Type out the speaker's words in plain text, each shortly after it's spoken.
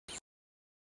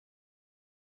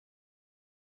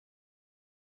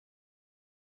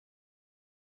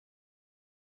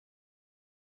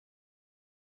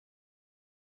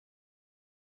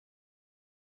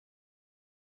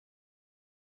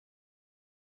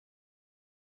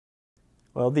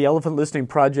Well, the Elephant Listening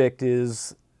Project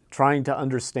is trying to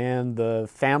understand the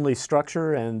family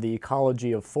structure and the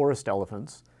ecology of forest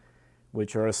elephants,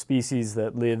 which are a species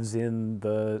that lives in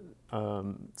the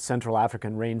Central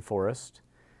African rainforest.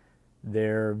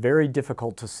 They're very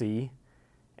difficult to see,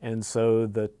 and so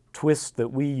the twist that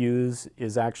we use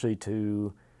is actually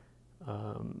to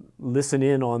listen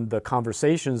in on the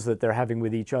conversations that they're having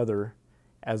with each other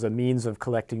as a means of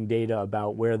collecting data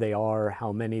about where they are,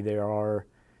 how many there are,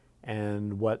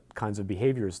 and what kinds of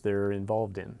behaviors they're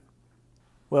involved in.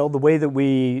 Well, the way that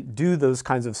we do those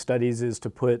kinds of studies is to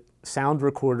put sound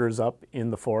recorders up in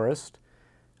the forest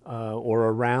or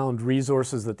around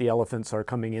resources that the elephants are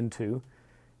coming into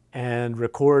and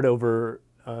record over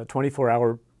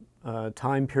 24-hour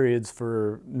time periods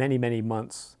for many, many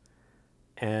months.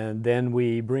 And then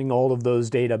we bring all of those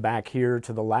data back here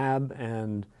to the lab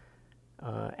and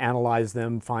analyze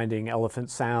them, finding elephant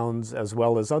sounds as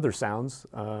well as other sounds.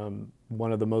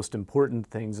 One of the most important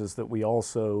things is that we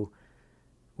also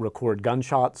record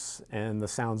gunshots and the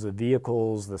sounds of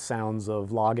vehicles, the sounds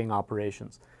of logging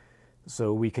operations.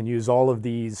 So we can use all of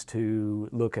these to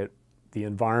look at the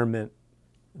environment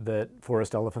that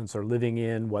forest elephants are living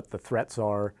in, what the threats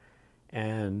are,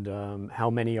 and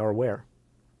how many are where.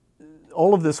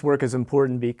 All of this work is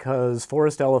important because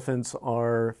forest elephants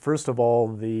are, first of all,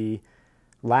 the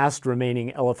last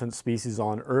remaining elephant species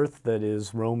on Earth that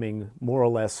is roaming more or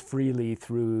less freely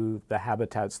through the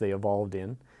habitats they evolved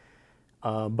in.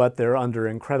 But they're under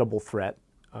incredible threat.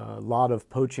 A lot of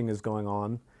poaching is going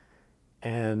on,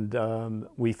 and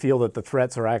we feel that the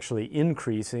threats are actually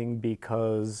increasing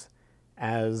because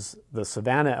as the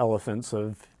savanna elephants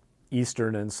of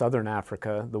eastern and southern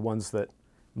Africa, the ones that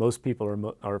most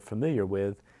people are familiar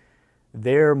with,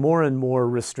 they're more and more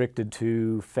restricted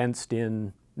to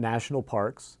fenced-in national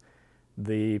parks.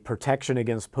 The protection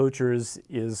against poachers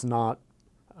is not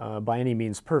by any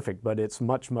means perfect, but it's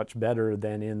much, much better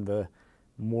than in the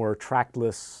more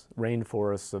trackless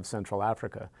rainforests of Central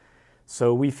Africa.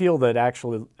 So we feel that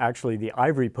actually the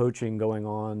ivory poaching going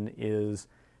on is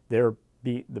the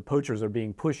poachers are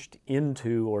being pushed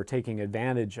into or taking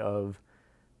advantage of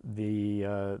the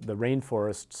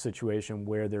rainforest situation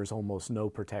where there's almost no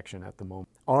protection at the moment.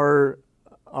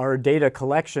 Our data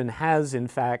collection has in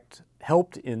fact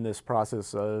helped in this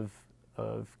process of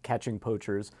catching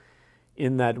poachers,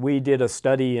 in that we did a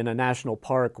study in a national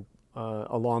park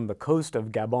along the coast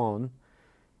of Gabon,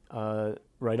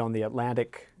 right on the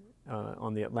Atlantic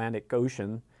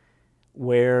Ocean,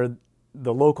 where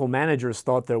the local managers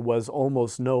thought there was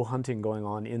almost no hunting going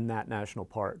on in that national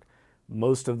park.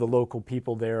 Most of the local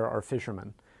people there are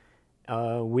fishermen.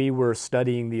 We were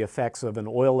studying the effects of an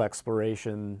oil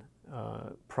exploration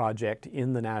project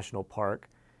in the national park,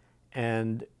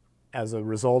 and as a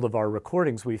result of our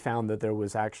recordings, we found that there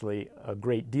was actually a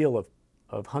great deal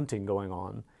of hunting going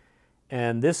on.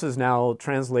 And this is now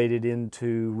translated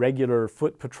into regular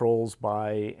foot patrols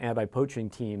by anti-poaching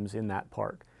teams in that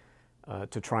park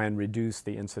to try and reduce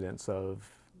the incidence of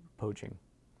poaching.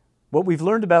 What we've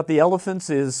learned about the elephants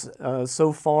is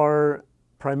so far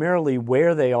primarily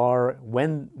where they are,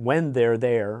 when they're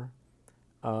there,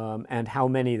 and how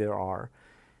many there are.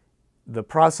 The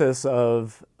process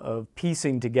of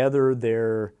piecing together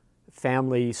their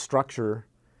family structure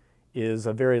is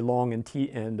a very long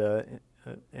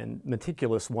and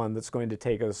meticulous one that's going to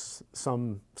take us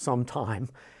some time,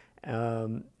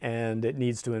 and it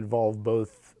needs to involve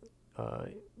both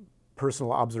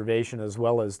personal observation as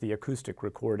well as the acoustic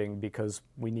recording, because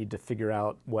we need to figure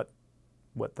out what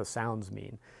the sounds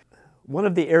mean. One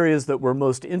of the areas that we're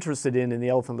most interested in the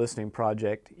Elephant Listening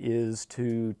Project is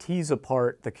to tease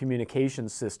apart the communication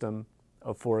system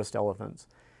of forest elephants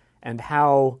and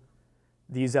how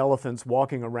these elephants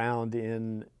walking around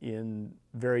in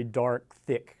very dark,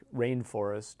 thick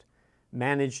rainforest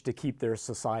manage to keep their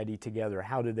society together.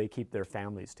 How do they keep their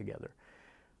families together?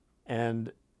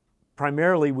 And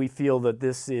primarily we feel that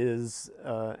this is,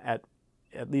 at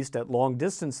least at long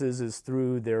distances, is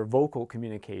through their vocal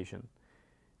communication.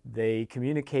 They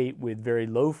communicate with very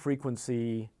low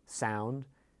frequency sound,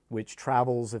 which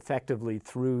travels effectively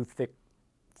through thick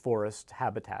forest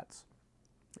habitats.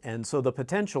 And so the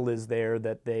potential is there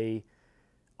that they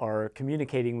are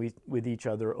communicating with each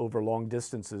other over long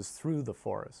distances through the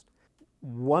forest.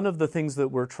 One of the things that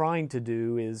we're trying to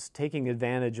do is taking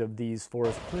advantage of these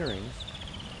forest clearings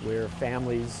where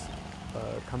families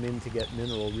come in to get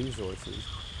mineral resources.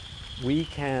 We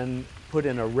can put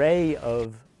an array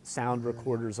of sound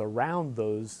recorders around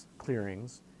those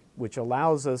clearings, which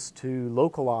allows us to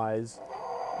localize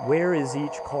where is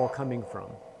each call coming from.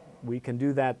 We can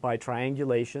do that by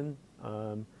triangulation.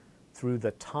 through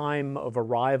the time of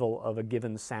arrival of a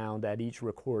given sound at each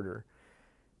recorder,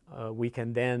 we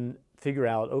can then figure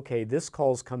out, okay, this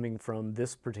call's coming from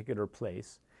this particular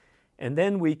place. And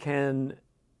then we can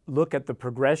look at the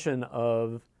progression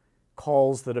of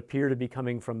calls that appear to be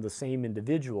coming from the same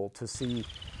individual to see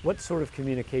what sort of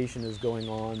communication is going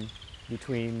on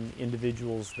between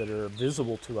individuals that are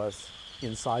visible to us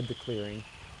inside the clearing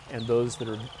and those that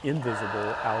are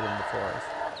invisible out in the forest.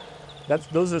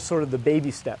 Those are sort of the baby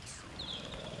steps.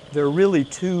 There are really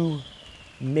two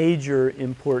major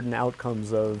important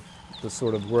outcomes of the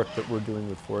sort of work that we're doing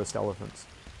with forest elephants.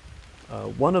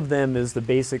 One of them is the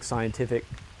basic scientific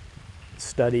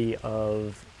study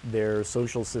of their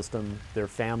social system, their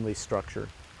family structure,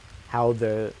 how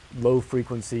the low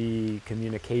frequency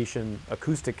communication,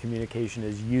 acoustic communication,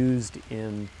 is used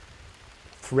in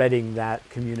threading that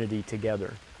community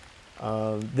together.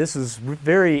 This is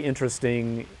very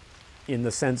interesting in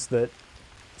the sense that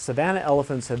savanna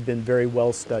elephants have been very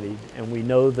well studied, and we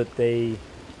know that they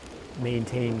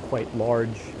maintain quite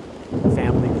large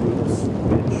family groups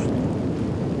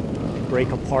which break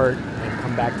apart and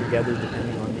come back together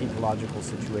depending on the ecological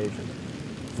situation.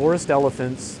 Forest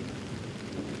elephants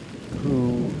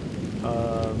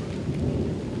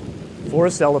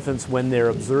when they're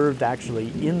observed actually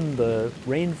in the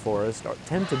rainforest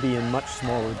tend to be in much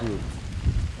smaller groups.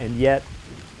 And yet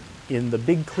in the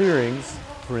big clearings,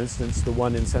 for instance, the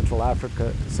one in Central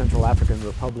African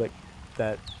Republic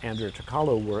that Andrea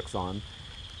Tricalo works on,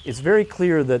 it's very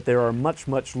clear that there are much,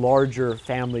 much larger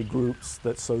family groups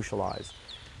that socialize.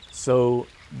 So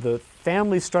the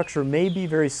family structure may be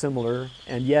very similar,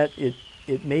 and yet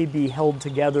it may be held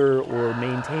together or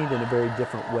maintained in a very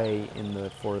different way in the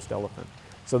forest elephant.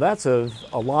 So that's of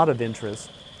a lot of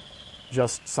interest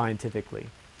just scientifically.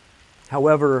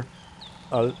 However,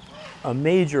 a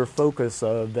major focus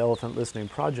of the Elephant Listening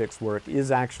Project's work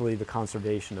is actually the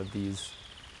conservation of these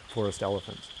forest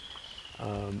elephants.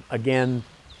 Again,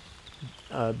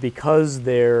 because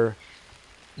they are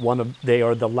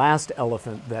the last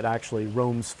elephant that actually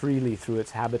roams freely through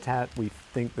its habitat, we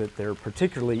think that they're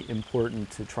particularly important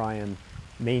to try and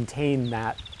maintain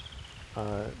that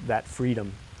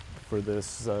freedom for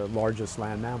this largest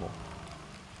land mammal.